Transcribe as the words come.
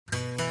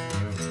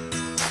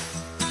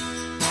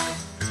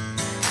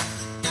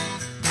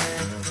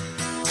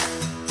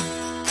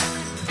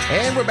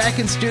And we're back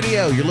in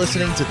studio. You're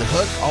listening to The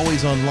Hook,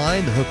 always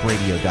online,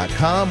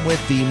 thehookradio.com,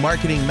 with the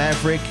marketing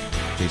maverick,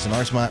 Jason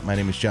Arcemont. My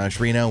name is Josh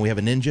Reno. We have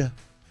a ninja.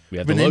 We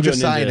have a the logo ninja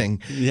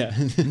sighting. Yeah.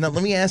 Now,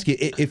 let me ask you,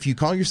 if you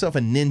call yourself a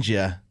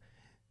ninja,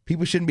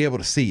 people shouldn't be able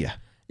to see you.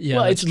 Yeah,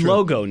 well, it's true.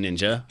 logo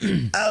ninja.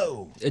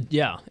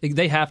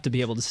 They have to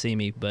be able to see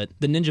me, but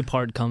the ninja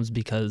part comes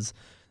because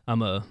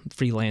I'm a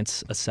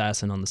freelance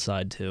assassin on the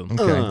side, too.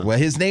 Okay. Well,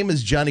 his name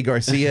is Johnny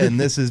Garcia, and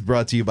this is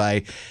brought to you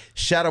by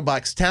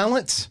Shadowbox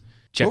Talents.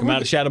 Check them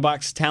out at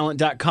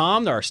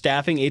shadowboxtalent.com. Our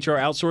staffing, HR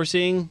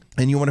outsourcing.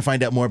 And you want to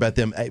find out more about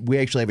them, we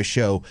actually have a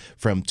show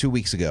from 2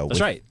 weeks ago. That's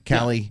with right.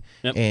 Callie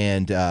Yep.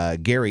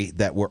 and Gary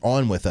that were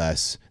on with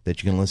us,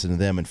 that you can listen to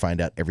them and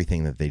find out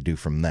everything that they do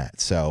from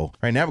that. So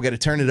right now we've got to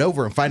turn it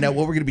over and find out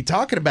what we're going to be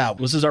talking about.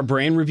 This is our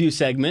brand review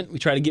segment. We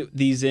try to get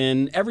these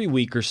in every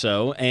week or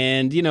so.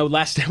 And,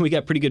 last time we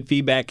got pretty good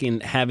feedback in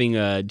having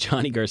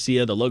Johnny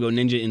Garcia, the logo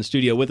ninja, in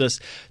studio with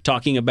us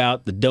talking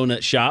about the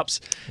donut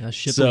shops.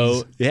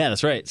 Yeah,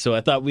 that's right. So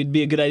I thought it'd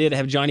be a good idea to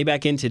have Johnny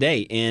back in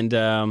today. And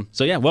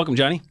welcome,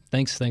 Johnny.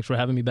 Thanks for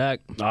having me back.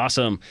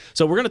 Awesome.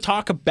 So we're going to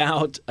talk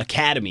about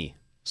Academy,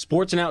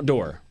 sports and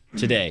outdoor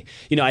today.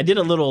 I did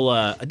a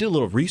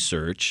little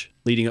research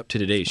leading up to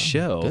today's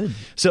show. Good.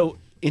 So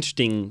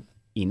interesting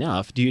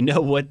enough, do you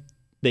know what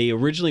they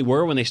originally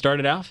were when they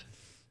started off?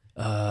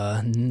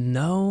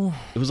 No.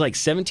 It was like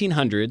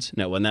 1700s.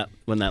 No, wasn't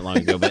that long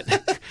ago,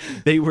 but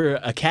they were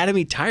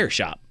Academy Tire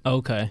Shop.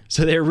 Okay.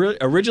 So they were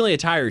originally a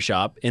tire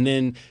shop, and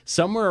then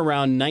somewhere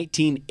around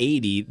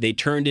 1980, they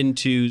turned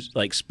into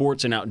like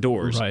sports and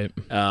outdoors. Right.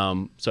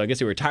 So I guess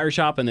they were a tire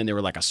shop, and then they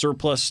were like a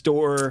surplus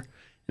store, and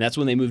that's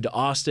when they moved to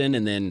Austin,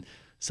 and then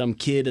some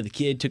kid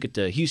took it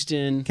to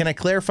Houston. Can I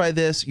clarify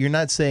this? You're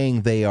not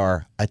saying they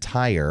are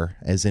attire,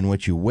 as in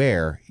what you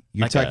wear.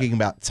 You're Like talking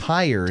about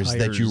tires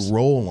that you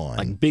roll on.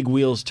 Like big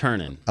wheels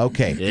turning.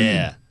 Okay.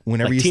 Yeah.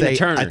 Whenever Like you Tina say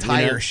Turner, a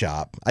tire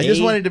shop. I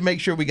just wanted to make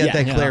sure we got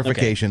that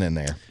clarification in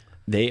there.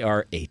 They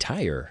are a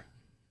tire.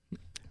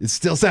 It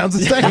still sounds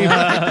the same.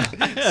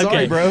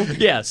 Sorry, bro.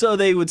 Yeah, so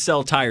they would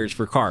sell tires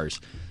for cars.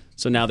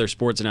 So now they're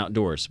sports and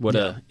outdoors. What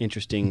a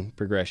interesting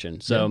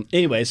progression. So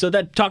anyway,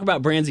 talk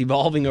about brands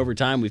evolving over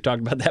time. We've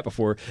talked about that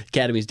before.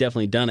 Academy's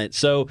definitely done it.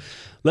 So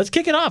let's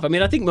kick it off. I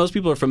mean, I think most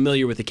people are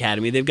familiar with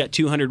Academy. They've got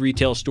 200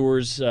 retail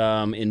stores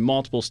in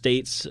multiple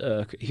states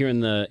here in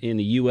the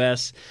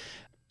U.S.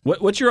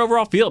 What's your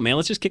overall feel, man?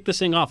 Let's just kick this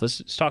thing off.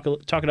 Let's talk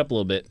it up a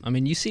little bit. I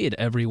mean, you see it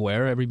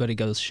everywhere. Everybody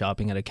goes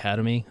shopping at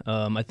Academy.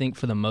 I think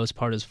for the most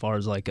part, as far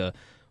as like a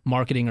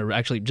marketing or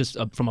actually just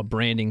from a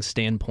branding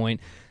standpoint,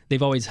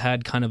 they've always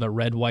had kind of a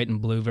red, white,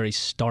 and blue, very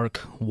stark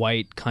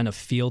white kind of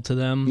feel to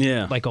them.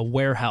 Yeah. Like a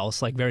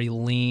warehouse, like very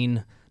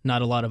lean,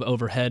 not a lot of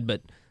overhead,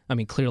 but I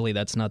mean, clearly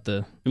that's not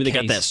the they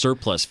got that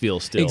surplus feel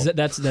still.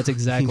 That's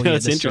exactly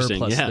That's the interesting.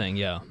 surplus thing,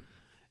 yeah.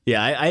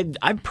 Yeah,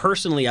 I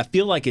personally, I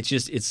feel like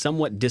it's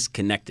somewhat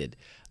disconnected.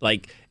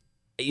 Like,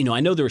 I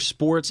know there's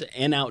sports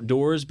and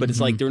outdoors, but it's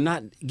like they're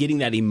not getting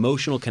that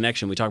emotional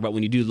connection. We talk about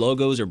when you do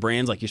logos or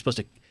brands, like you're supposed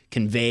to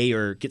convey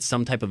or get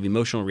some type of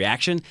emotional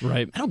reaction.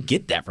 Right. I don't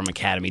get that from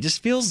Academy. It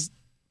just feels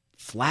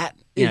flat.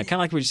 Kind of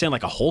like what you're saying,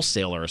 like a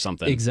wholesaler or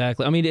something.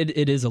 Exactly. I mean,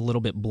 it is a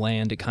little bit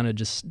bland. It kind of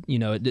just,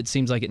 it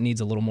seems like it needs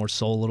a little more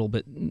soul, a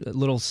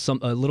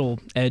little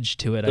edge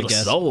to it, I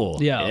guess. Soul.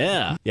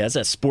 Yeah. Yeah, it's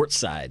that sports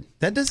side.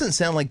 That doesn't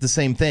sound like the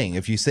same thing.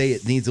 If you say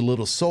it needs a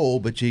little soul,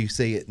 but you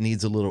say it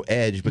needs a little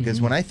edge, because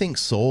when I think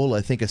soul,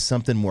 I think of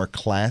something more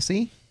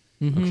classy.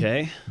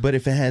 Okay. But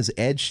if it has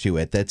edge to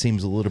it, that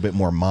seems a little bit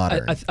more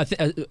modern.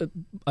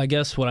 I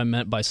guess what I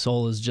meant by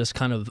soul is just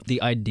kind of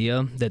the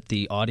idea that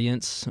the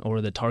audience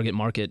or the target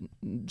market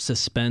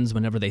suspends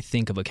whenever they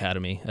think of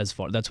Academy. That's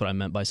what I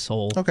meant by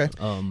soul. Okay.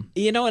 And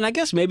I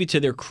guess maybe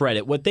to their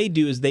credit, what they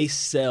do is they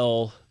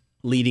sell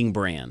leading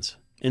brands.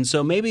 And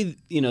so maybe,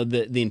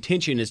 the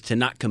intention is to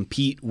not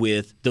compete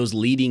with those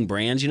leading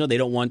brands. They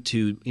don't want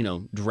to,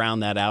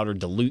 drown that out or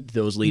dilute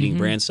those leading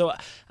brands. So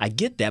I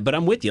get that, but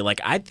I'm with you. Like,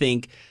 I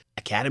think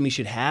Academy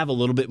should have a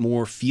little bit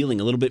more feeling,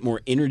 a little bit more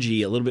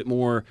energy, a little bit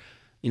more,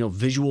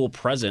 visual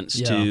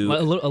presence to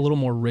a little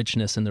more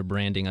richness in their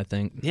branding, I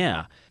think.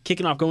 Yeah.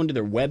 Kicking off, going to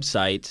their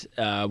website,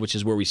 which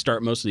is where we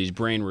start most of these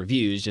brand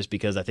reviews, just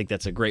because I think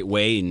that's a great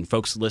way. And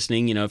folks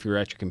listening, if you're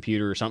at your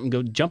computer or something,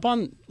 go jump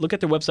on, look at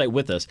their website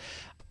with us.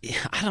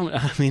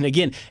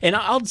 Again, and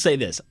I'll say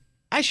this.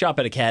 I shop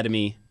at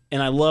Academy,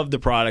 and I love the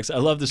products. I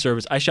love the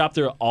service. I shop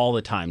there all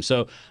the time.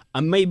 So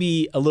I'm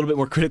maybe a little bit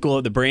more critical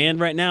of the brand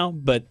right now,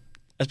 but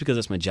that's because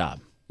that's my job.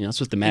 That's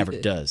what the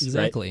Maverick does.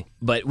 Exactly. Right?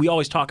 But we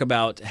always talk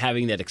about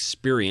having that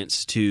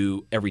experience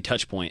to every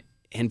touch point.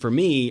 And for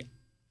me,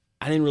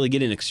 I didn't really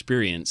get an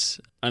experience.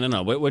 I don't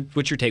know.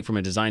 What's your take from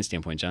a design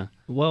standpoint, John?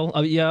 Well,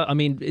 yeah. I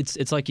mean,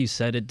 it's like you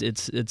said.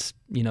 It's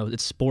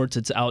sports.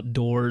 It's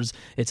outdoors.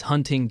 It's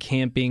hunting,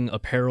 camping,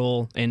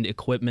 apparel, and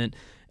equipment.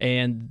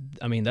 And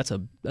I mean, that's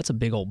a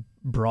big old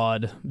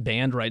broad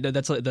band, right?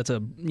 That's a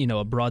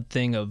broad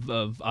thing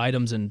of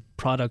items and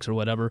products or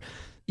whatever.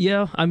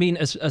 Yeah. I mean,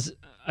 as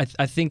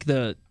I think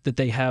that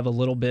they have a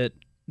little bit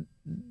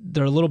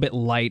they're a little bit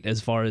light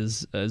as far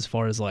as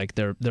like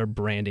their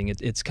branding.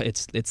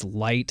 It's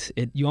light.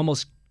 You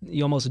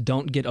almost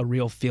don't get a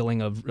real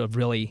feeling of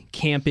really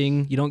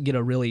camping. You don't get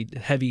a really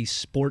heavy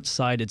sports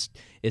side.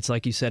 It's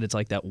like you said, it's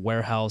like that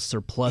warehouse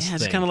surplus Yeah,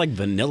 it's thing. kind of like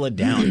vanilla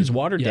down. It's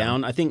watered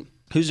down. I think,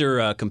 who's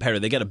their competitor?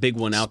 They got a big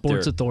one out there.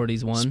 Sports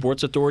Authority's one.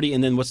 Sports Authority,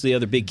 and then what's the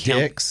other big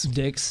count?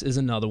 Dick's is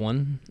another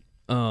one.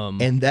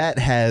 And that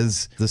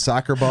has the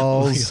soccer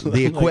balls,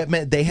 the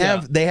equipment. They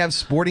have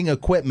sporting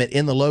equipment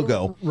in the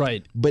logo.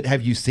 Right. But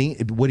have you seen,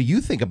 what do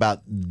you think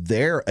about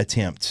their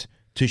attempt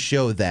to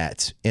show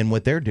that and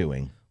what they're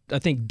doing? I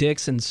think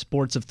Dick's and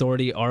Sports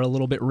Authority are a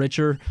little bit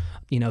richer.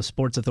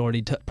 Sports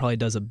Authority probably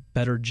does a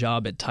better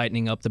job at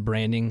tightening up the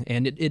branding,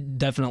 and it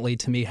definitely,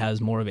 to me, has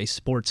more of a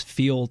sports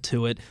feel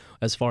to it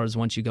as far as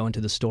once you go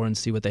into the store and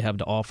see what they have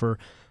to offer,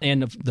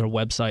 and their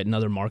website and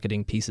other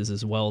marketing pieces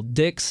as well.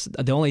 Dick's,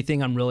 the only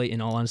thing I'm really,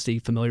 in all honesty,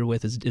 familiar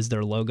with is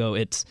their logo.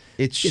 It's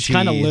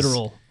kind of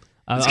literal.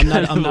 I'm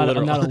not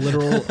a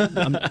literal.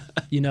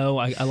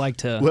 I like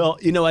to.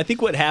 Well, I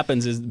think what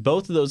happens is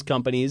both of those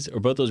companies or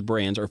both those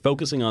brands are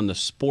focusing on the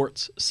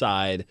sports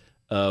side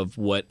of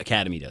what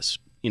Academy does.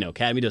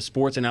 Academy does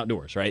sports and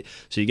outdoors, right?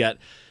 So you got,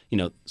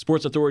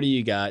 Sports Authority,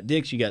 you got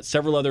Dick's, you got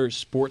several other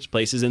sports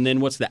places, and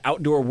then what's the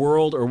Outdoor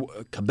World or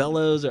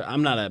Cabela's?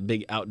 I'm not a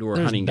big outdoor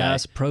hunting guy.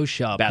 Bass Pro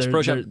Shop.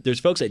 There's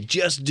folks that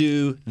just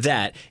do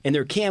that, and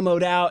they're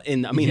camoed out,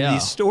 and I mean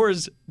these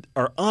stores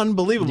are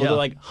unbelievable. Yeah. They're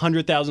like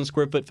 100,000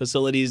 square foot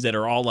facilities that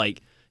are all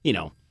like,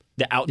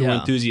 the outdoor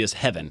enthusiast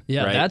heaven.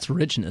 Yeah, right? That's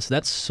richness.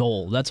 That's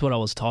soul. That's what I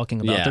was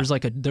talking about.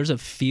 Yeah. There's a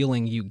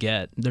feeling you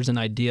get. There's an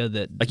idea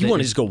that you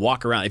want to just go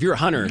walk around. If you're a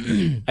hunter,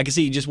 I can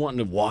see you just wanting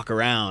to walk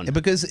around.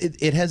 Because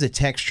it has a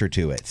texture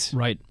to it.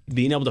 Right.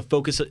 Being able to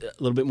focus a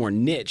little bit more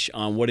niche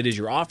on what it is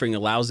you're offering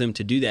allows them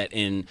to do that.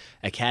 And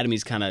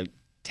academies kind of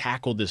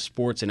tackle this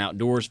sports and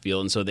outdoors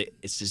field, and so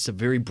it's just a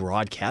very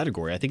broad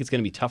category. I think it's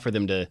going to be tough for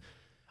them to.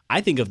 I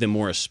think of them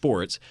more as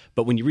sports,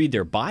 but when you read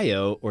their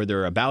bio or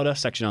their About Us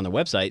section on their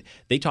website,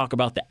 they talk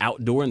about the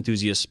outdoor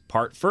enthusiast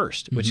part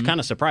first, which kind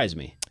of surprised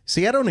me.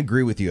 See, I don't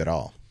agree with you at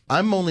all.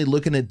 I'm only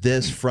looking at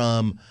this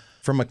from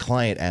a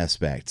client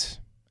aspect.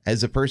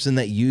 As a person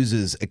that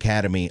uses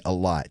Academy a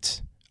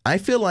lot, I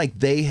feel like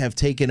they have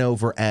taken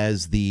over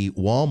as the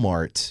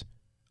Walmart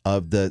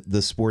of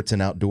the sports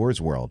and outdoors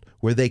world,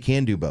 where they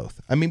can do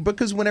both. I mean,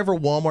 because whenever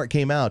Walmart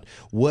came out,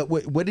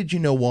 what did you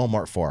know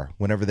Walmart for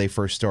whenever they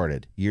first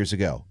started years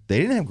ago? They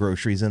didn't have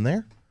groceries in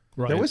there.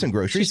 Right. There wasn't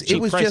groceries. It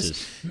was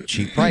just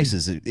cheap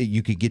prices.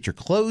 You could get your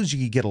clothes.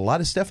 You could get a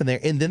lot of stuff in there.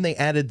 And then they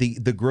added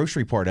the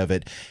grocery part of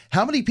it.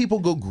 How many people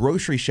go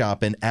grocery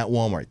shopping at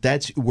Walmart?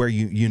 That's where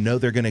you know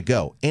they're going to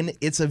go. And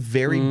it's a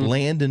very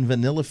bland and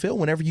vanilla feel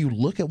whenever you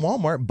look at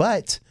Walmart,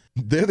 but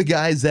they're the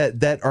guys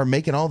that are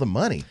making all the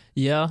money.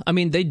 Yeah, I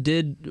mean, they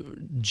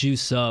did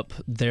juice up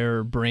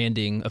their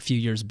branding a few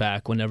years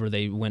back whenever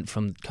they went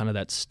from kind of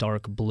that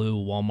stark blue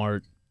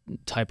Walmart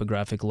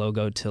typographic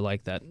logo to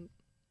like that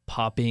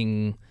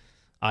popping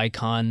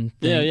icon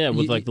thing. Yeah,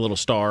 with like the little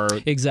star.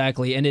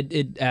 Exactly, and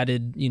it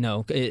added,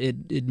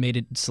 it made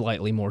it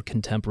slightly more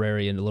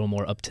contemporary and a little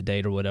more up to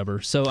date or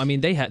whatever. So I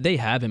mean, they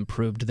have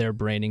improved their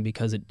branding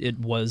because it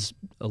was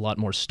a lot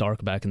more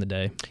stark back in the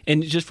day.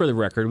 And just for the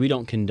record, we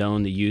don't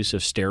condone the use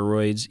of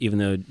steroids, even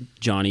though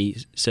Johnny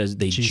says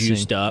they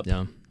juiced up.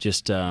 Yeah.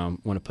 Just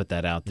want to put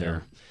that out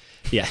there.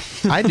 Yeah,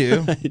 I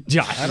do.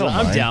 Josh,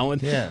 I'm down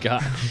with it.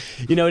 God.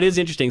 It is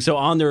interesting. So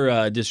on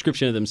their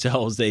description of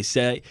themselves, they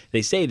say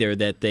there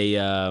that they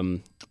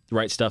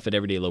write stuff at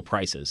everyday low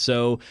prices.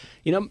 So,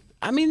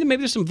 I mean,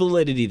 maybe there's some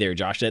validity there,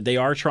 Josh, that they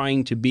are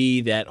trying to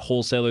be that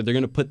wholesaler. They're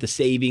going to put the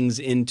savings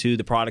into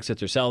the products that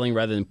they're selling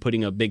rather than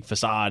putting a big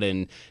facade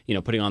and,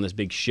 putting on this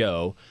big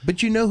show.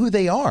 But you know who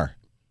they are.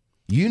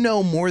 You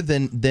know more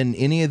than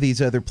any of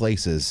these other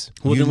places.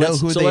 Well, you know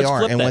who they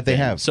are and what they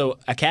have. So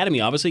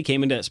Academy obviously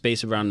came into that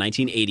space around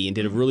 1980 and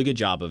did a really good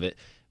job of it.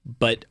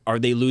 But are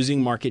they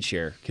losing market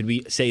share? Could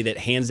we say that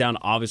hands down,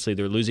 obviously,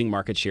 they're losing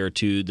market share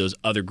to those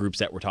other groups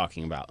that we're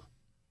talking about?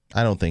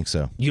 I don't think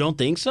so. You don't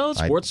think so?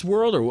 Sports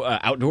World or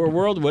Outdoor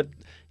World? What?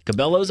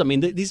 Cabela's? I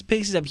mean, these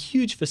places have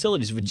huge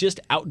facilities with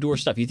just outdoor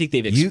stuff. You think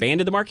they've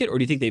expanded the market, or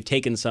do you think they've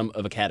taken some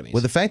of Academy's?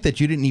 Well, the fact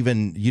that you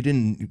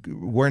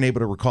weren't able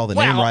to recall the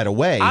name right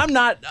away. I'm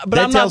not, but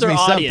I'm not their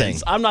audience.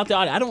 Something. I'm not the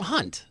audience. I don't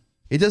hunt.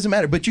 It doesn't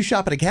matter, but you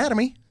shop at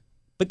Academy.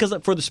 Because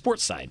for the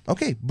sports side.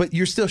 Okay, but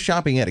you're still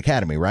shopping at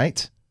Academy,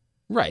 right?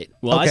 Right.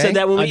 Well, okay. I said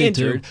that when we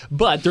entered,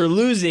 but they're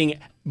losing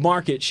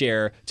market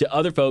share to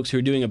other folks who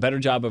are doing a better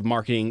job of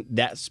marketing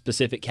that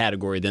specific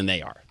category than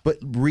they are. But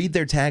read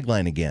their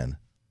tagline again.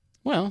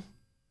 Well,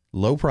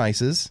 low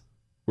prices.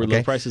 Where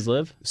low prices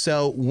live?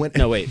 So when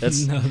no, wait,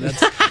 that's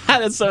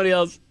that's somebody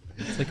else.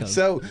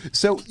 So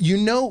you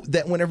know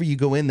that whenever you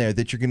go in there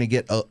that you're going to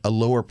get a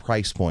lower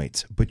price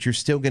point, but you're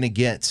still going to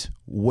get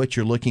what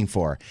you're looking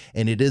for,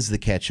 and it is the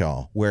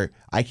catch-all where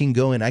I can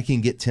go in, I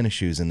can get tennis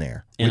shoes in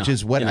there, which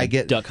is what I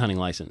get. Duck hunting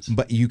license.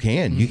 But you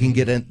can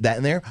get that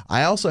in there.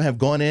 I also have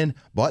gone in,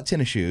 bought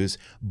tennis shoes,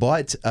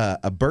 bought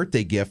a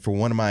birthday gift for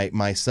one of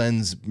my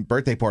son's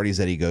birthday parties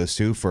that he goes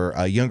to for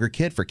a younger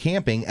kid for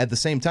camping. At the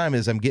same time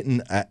as I'm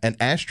getting an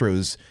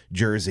Astros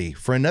jersey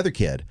for another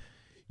kid.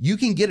 You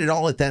can get it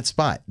all at that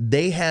spot.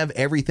 They have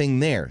everything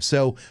there.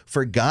 So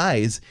for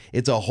guys,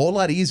 it's a whole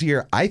lot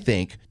easier, I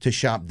think, to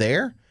shop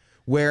there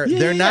where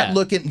they're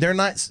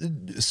not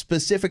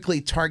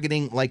specifically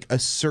targeting like a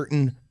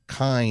certain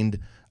kind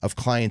of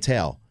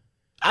clientele.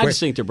 I just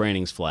think their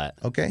branding's flat.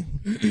 Okay.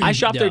 I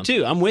shop there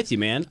too. I'm with you,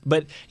 man.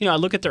 But, I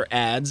look at their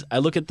ads. I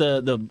look at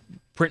the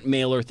print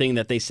mailer thing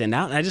that they send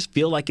out, and I just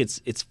feel like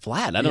it's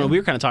flat. I don't know. We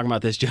were kind of talking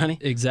about this, Johnny.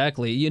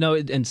 Exactly.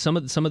 And some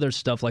of their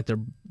stuff, like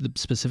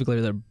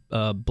specifically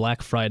their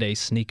Black Friday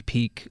sneak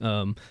peek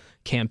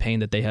campaign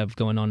that they have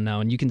going on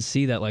now, and you can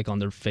see that like on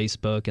their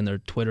Facebook and their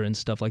Twitter and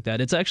stuff like that.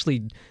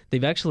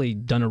 They've actually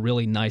done a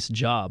really nice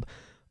job.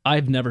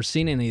 I've never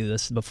seen any of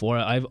this before.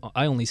 I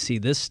only see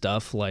this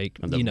stuff like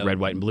the red,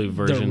 white, and blue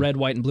version. The red,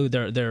 white, and blue.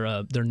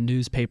 Their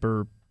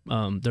newspaper,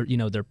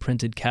 their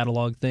printed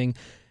catalog thing,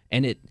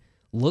 and it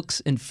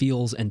looks and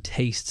feels and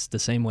tastes the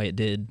same way it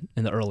did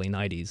in the early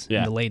 90s,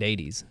 in the late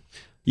 80s.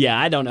 Yeah,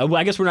 I don't know.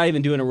 Well, I guess we're not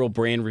even doing a real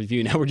brand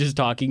review now. We're just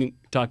talking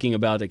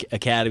about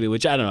Academy,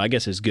 which I don't know. I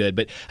guess is good.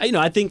 But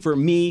I think for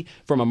me,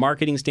 from a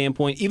marketing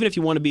standpoint, even if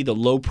you want to be the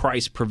low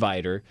price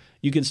provider,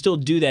 you can still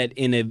do that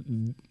in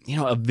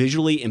a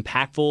visually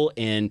impactful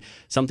and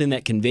something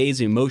that conveys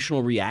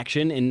emotional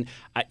reaction. And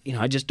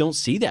I just don't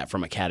see that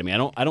from Academy.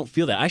 I don't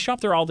feel that. I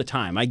shop there all the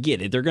time. I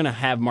get it. They're going to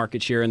have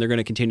market share and they're going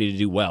to continue to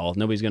do well.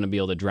 Nobody's going to be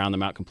able to drown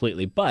them out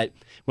completely. But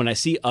when I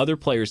see other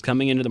players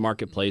coming into the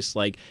marketplace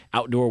like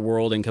Outdoor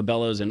World and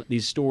Cabela's and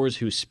these stores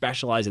who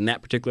specialize in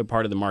that particular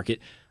part of the market,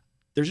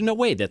 there's no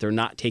way that they're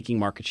not taking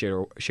market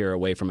share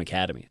away from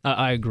Academy.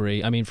 I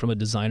agree. I mean, from a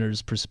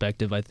designer's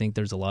perspective, I think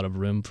there's a lot of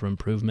room for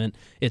improvement.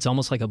 It's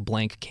almost like a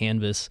blank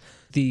canvas.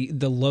 The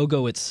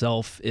logo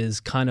itself is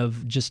kind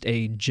of just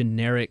a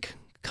generic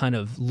kind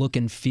of look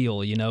and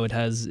feel.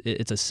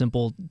 It's a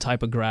simple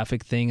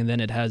typographic thing, and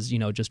then it has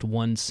just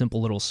one simple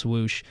little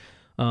swoosh.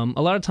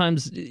 A lot of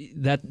times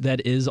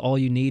that is all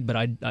you need, but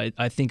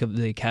I think of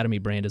the Academy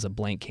brand as a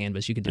blank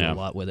canvas. You can do a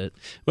lot with it.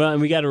 Well,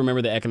 and we got to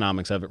remember the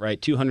economics of it,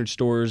 right? 200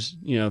 stores,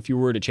 if you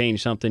were to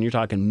change something, you're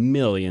talking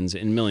millions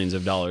and millions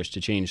of dollars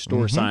to change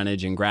store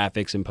signage and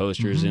graphics and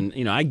posters. And,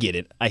 I get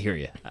it. I hear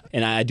you.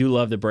 And I do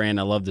love the brand.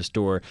 I love the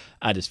store.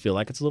 I just feel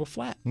like it's a little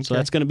flat. Okay. So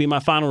that's going to be my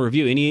final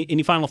review.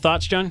 Any final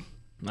thoughts, John?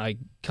 I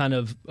kind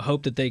of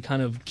hope that they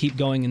kind of keep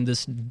going in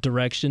this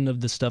direction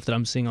of the stuff that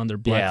I'm seeing on their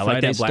Black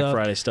Friday like that Black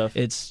Friday stuff.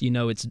 It's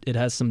it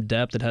has some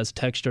depth, it has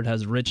texture, it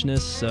has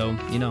richness. So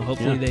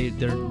hopefully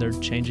they're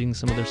changing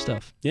some of their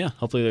stuff. Yeah,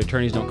 hopefully their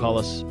attorneys don't call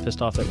us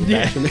pissed off that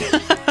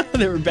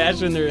we're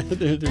bashing their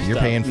stuff. You're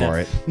paying for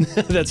it.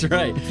 That's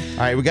right. All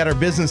right, we got our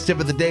business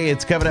tip of the day.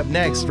 It's coming up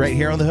next, right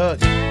here on The Hook.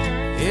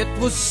 It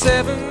was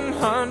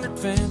 700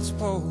 fence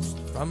posts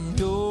from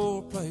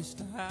your place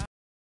to house.